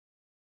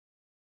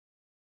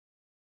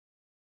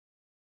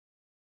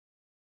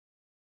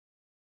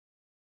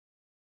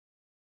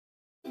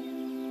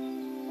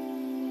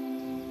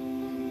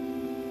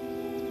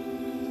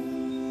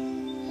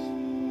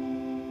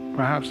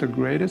Perhaps the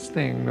greatest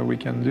thing that we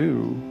can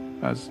do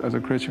as a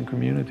Christian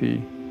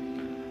community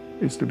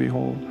is to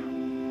behold.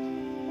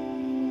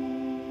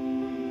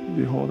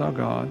 Behold our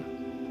God.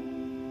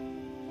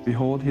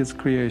 Behold His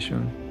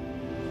creation.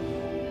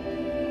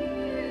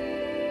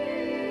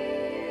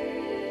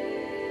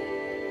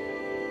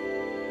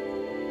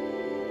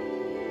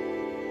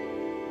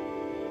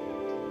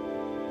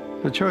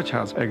 The church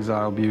has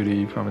exiled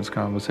beauty from its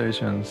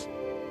conversations,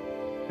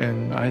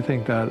 and I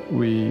think that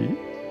we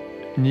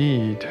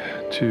need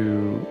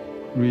to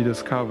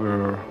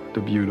rediscover the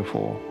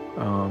beautiful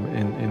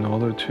in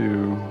order to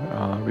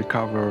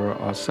recover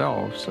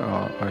ourselves,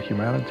 our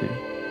humanity.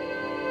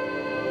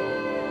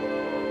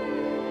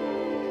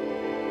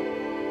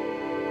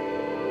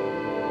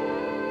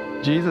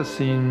 Jesus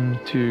seemed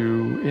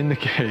to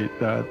indicate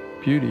that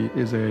beauty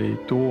is a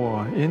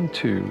door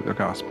into the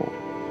gospel.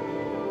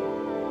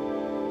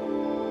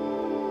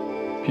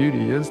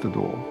 Beauty is the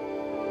door.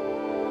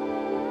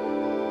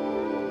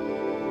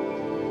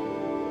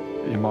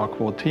 In Mark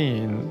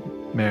 14,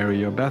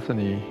 Mary of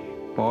Bethany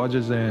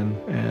barges in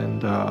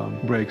and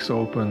breaks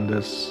open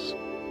this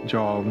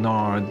jar of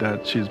nard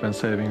that she's been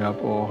saving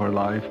up all her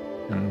life.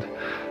 And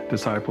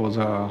disciples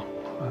are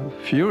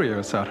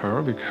furious at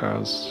her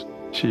because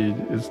she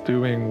is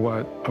doing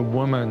what a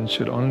woman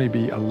should only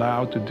be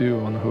allowed to do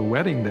on her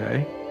wedding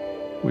day,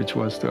 which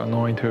was to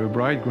anoint her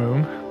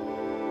bridegroom.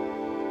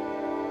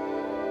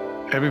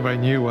 Everybody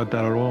knew what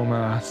that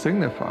aroma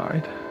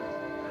signified.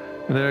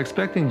 And they're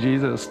expecting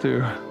Jesus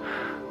to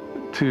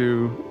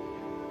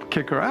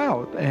kick her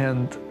out.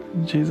 And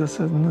Jesus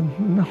said,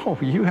 no,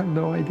 you have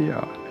no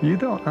idea. You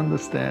don't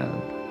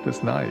understand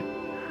this night.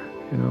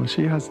 You know,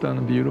 she has done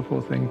a beautiful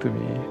thing to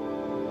me.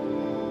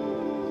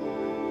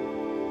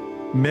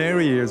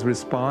 Mary is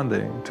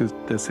responding to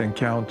this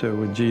encounter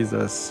with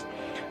Jesus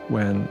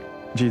when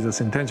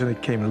Jesus intentionally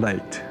came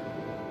late.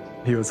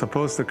 He was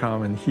supposed to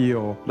come and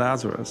heal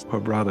Lazarus, her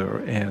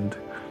brother, and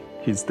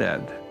he's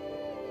dead.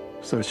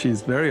 So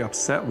she's very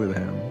upset with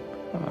him,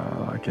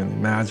 I can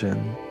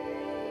imagine.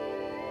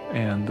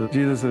 And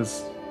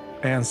Jesus'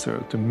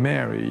 answer to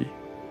Mary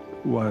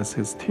was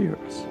his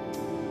tears.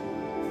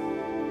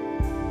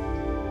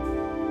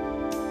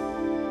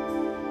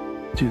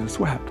 Jesus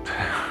wept.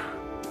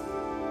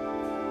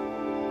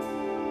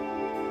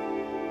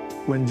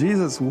 When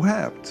Jesus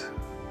wept,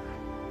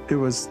 it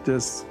was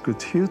this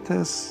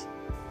gratuitous,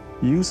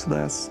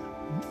 useless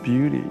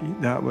beauty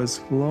that was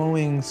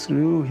flowing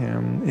through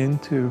him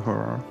into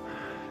her,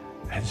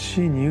 and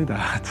she knew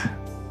that.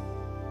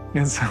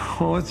 And so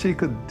all she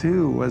could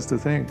do was to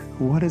think,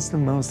 what is the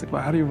most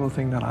valuable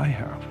thing that I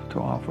have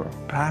to offer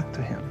back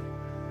to him?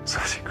 So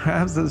she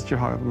grabs this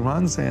jar,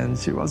 runs in.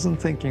 She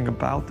wasn't thinking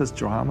about this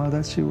drama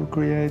that she would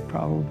create,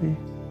 probably.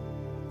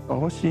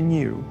 All she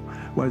knew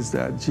was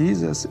that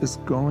Jesus is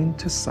going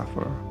to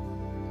suffer.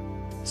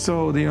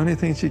 So the only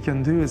thing she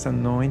can do is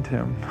anoint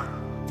him.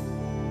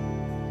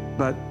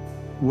 But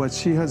what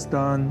she has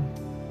done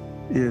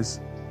is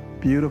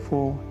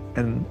beautiful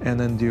and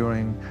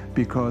enduring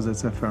because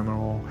it's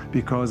ephemeral,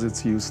 because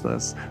it's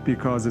useless,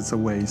 because it's a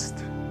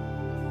waste.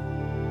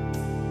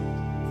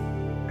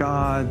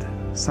 God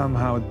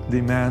somehow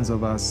demands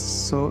of us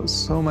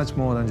so much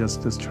more than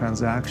just this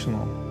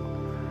transactional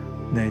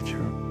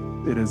nature.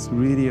 It is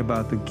really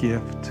about the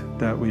gift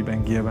that we've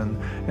been given,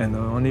 and the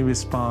only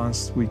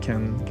response we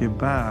can give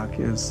back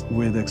is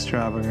with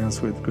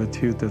extravagance, with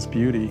gratuitous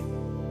beauty.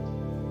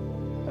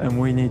 And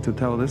we need to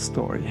tell this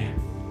story,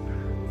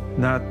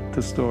 not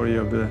the story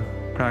of the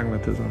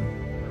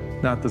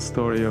pragmatism, not the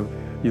story of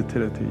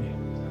utility.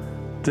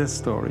 This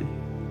story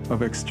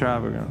of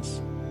extravagance,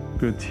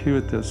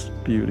 gratuitous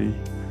beauty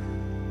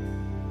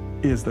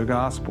is the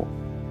gospel.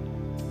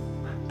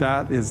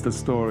 That is the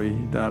story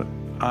that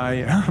I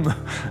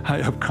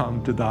have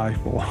come to die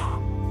for.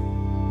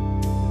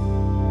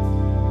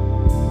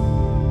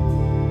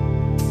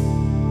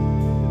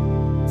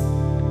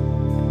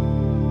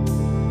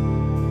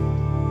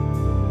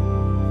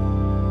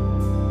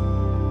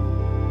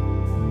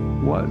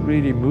 What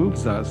really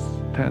moves us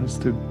tends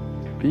to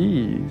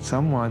be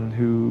someone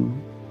who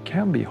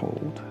can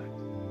behold.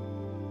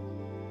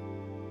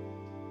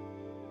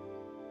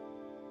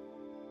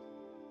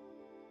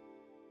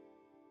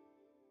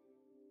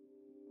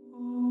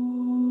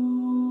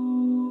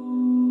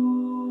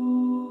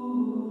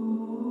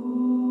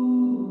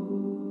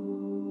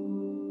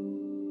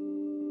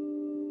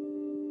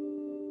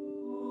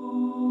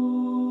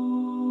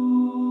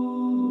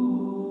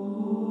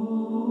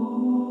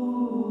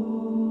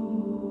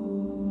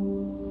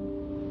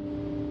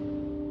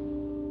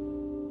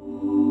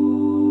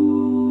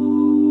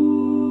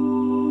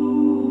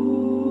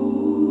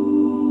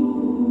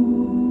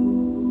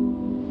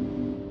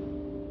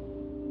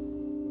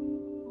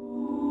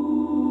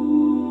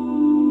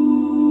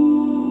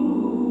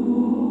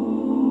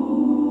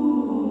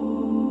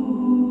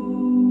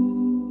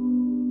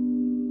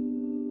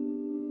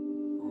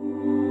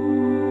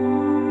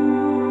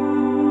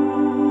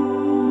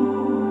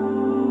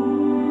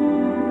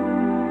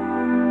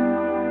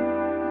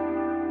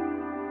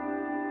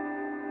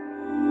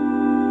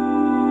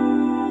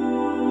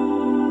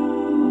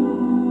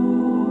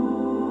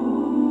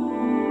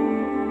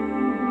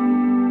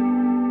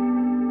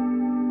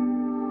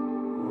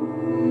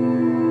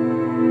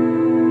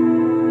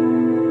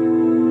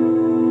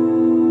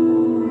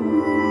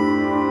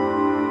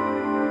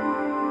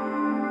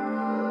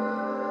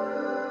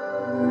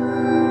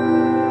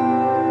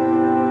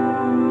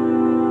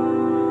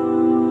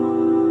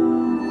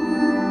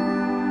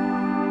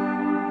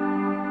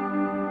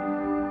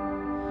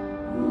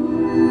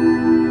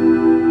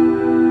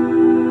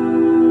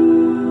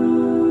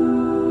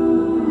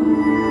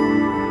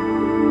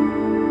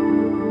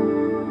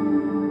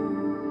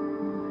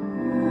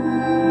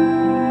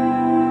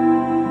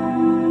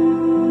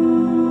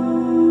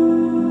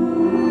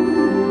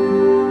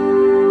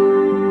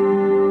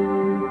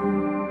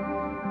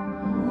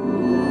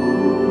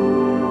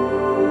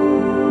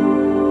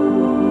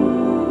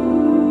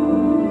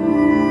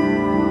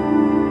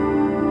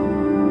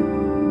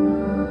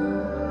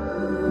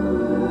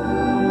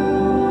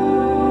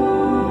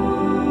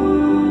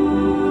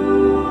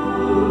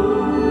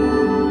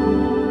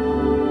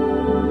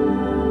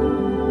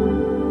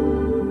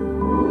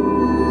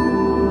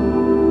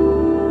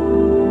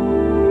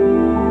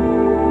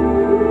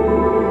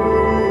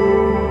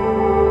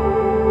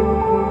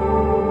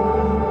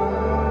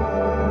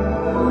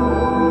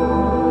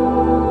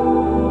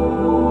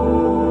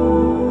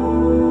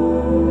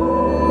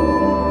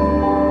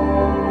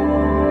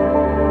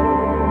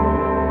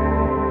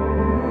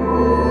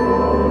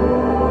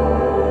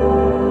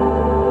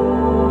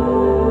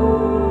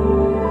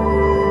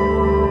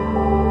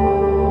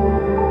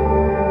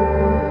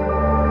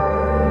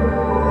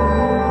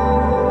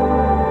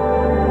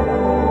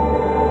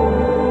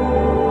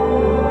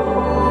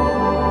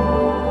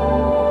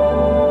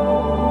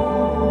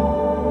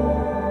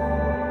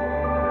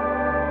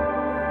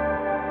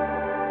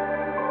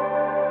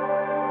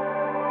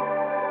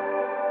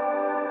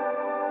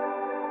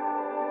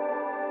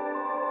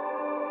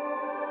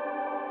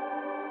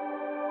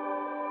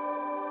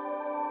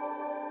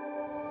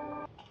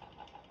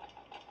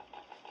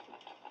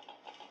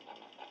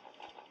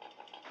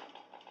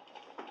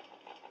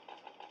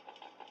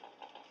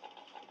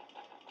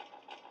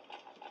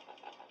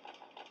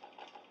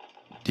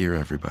 Dear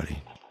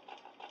everybody,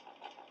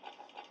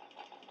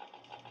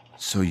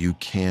 so you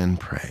can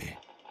pray,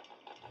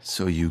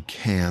 so you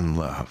can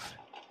love,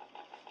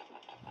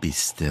 be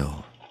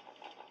still,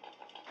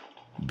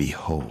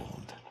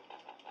 behold.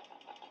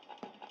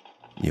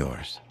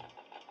 Yours,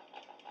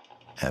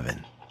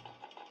 Evan.